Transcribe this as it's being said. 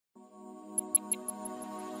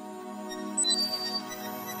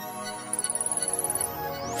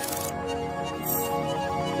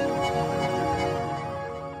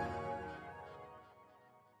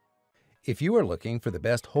If you are looking for the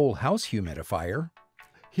best whole house humidifier,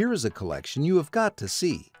 here is a collection you have got to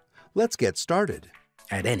see. Let's get started.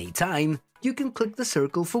 At any time, you can click the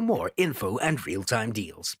circle for more info and real-time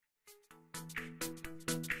deals.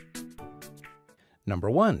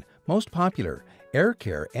 Number 1. Most popular,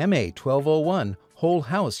 AIRCARE MA1201 Whole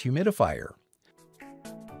House Humidifier.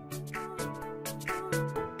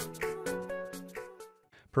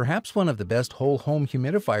 Perhaps one of the best whole home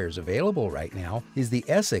humidifiers available right now is the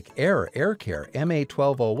AIRCARE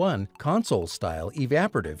MA1201 console-style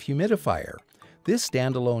evaporative humidifier. This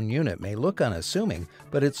standalone unit may look unassuming,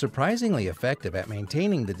 but it's surprisingly effective at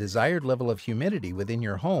maintaining the desired level of humidity within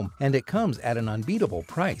your home, and it comes at an unbeatable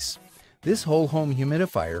price. This whole home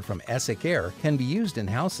humidifier from AIRCARE can be used in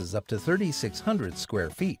houses up to 3,600 square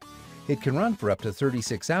feet. It can run for up to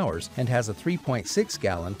 36 hours and has a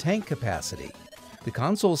 3.6-gallon tank capacity. The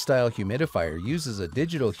console-style humidifier uses a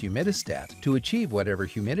digital humidistat to achieve whatever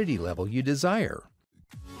humidity level you desire.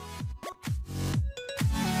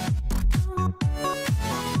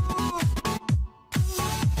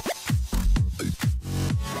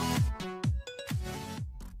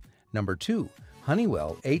 Number 2.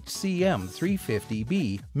 Honeywell HCM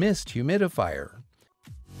 350B Mist Humidifier.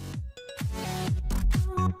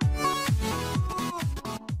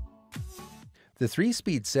 The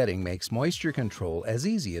 3-speed setting makes moisture control as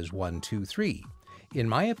easy as 1, 2, 3. In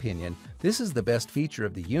my opinion, this is the best feature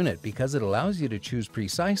of the unit because it allows you to choose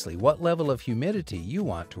precisely what level of humidity you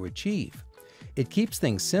want to achieve. It keeps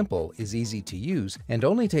things simple, is easy to use, and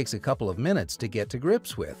only takes a couple of minutes to get to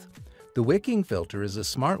grips with. The wicking filter is a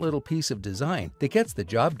smart little piece of design that gets the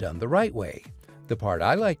job done the right way. The part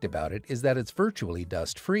I liked about it is that it's virtually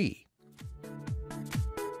dust-free.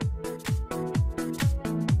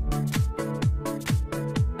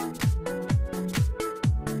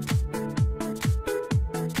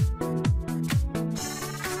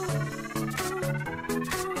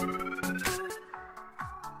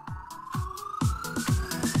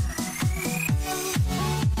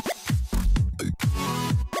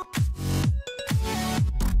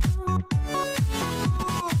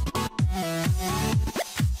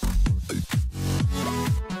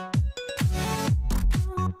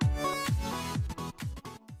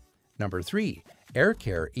 Number 3.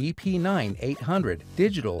 AIRCARE EP9 800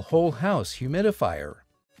 Digital Whole House Humidifier.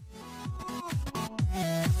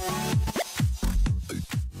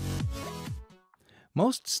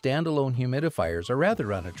 Most standalone humidifiers are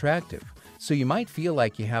rather unattractive, so you might feel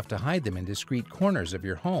like you have to hide them in discreet corners of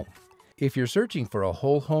your home. If you're searching for a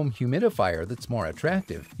whole home humidifier that's more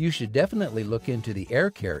attractive, you should definitely look into the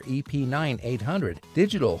AIRCARE EP9 800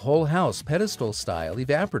 Digital Whole House Pedestal Style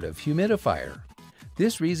Evaporative Humidifier.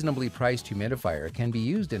 This reasonably priced humidifier can be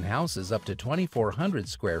used in houses up to 2,400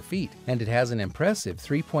 square feet, and it has an impressive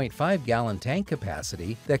 3.5-gallon tank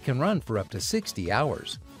capacity that can run for up to 60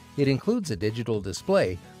 hours. It includes a digital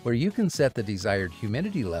display where you can set the desired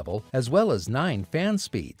humidity level as well as 9 fan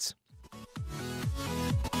speeds.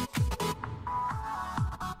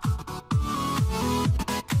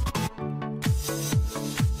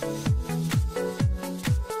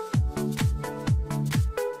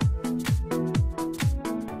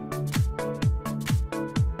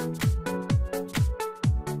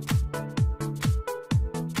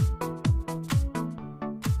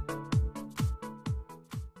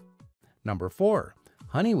 Number 4.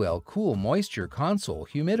 Honeywell Cool Moisture Console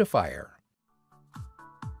Humidifier.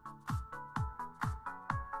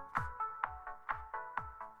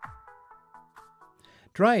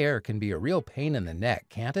 Dry air can be a real pain in the neck,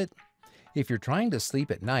 can't it? If you're trying to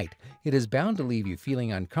sleep at night, it is bound to leave you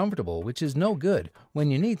feeling uncomfortable, which is no good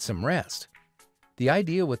when you need some rest. The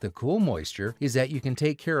idea with the cool moisture is that you can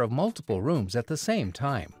take care of multiple rooms at the same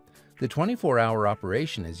time. The 24-hour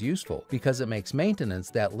operation is useful because it makes maintenance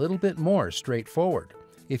that little bit more straightforward.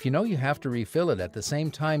 If you know you have to refill it at the same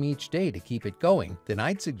time each day to keep it going, then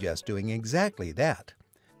I'd suggest doing exactly that.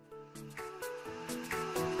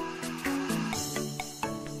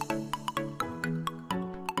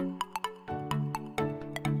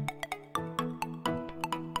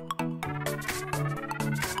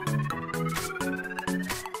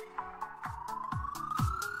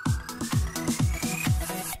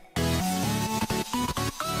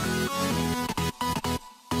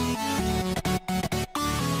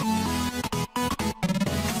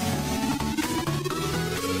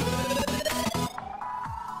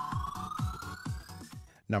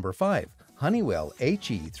 Number 5. Honeywell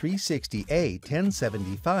HE360A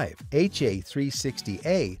 1075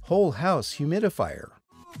 HA360A Whole House Humidifier.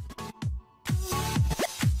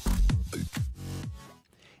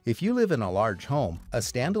 If you live in a large home, a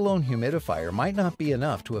standalone humidifier might not be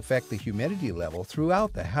enough to affect the humidity level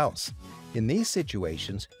throughout the house. In these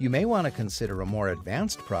situations, you may want to consider a more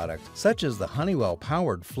advanced product such as the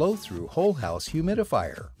Honeywell-powered flow-through whole house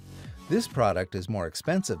humidifier. This product is more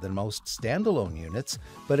expensive than most standalone units,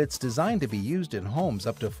 but it's designed to be used in homes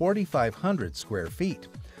up to 4,500 square feet.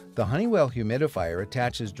 The Honeywell humidifier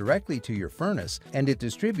attaches directly to your furnace and it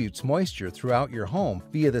distributes moisture throughout your home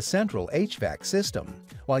via the central HVAC system,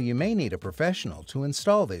 while you may need a professional to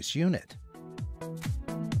install this unit.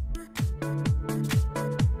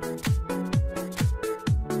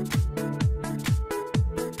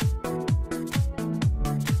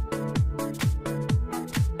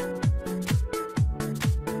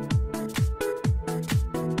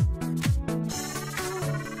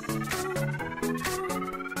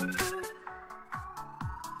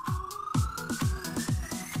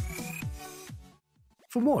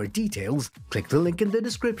 For more details, click the link in the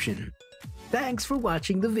description. Thanks for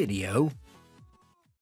watching the video.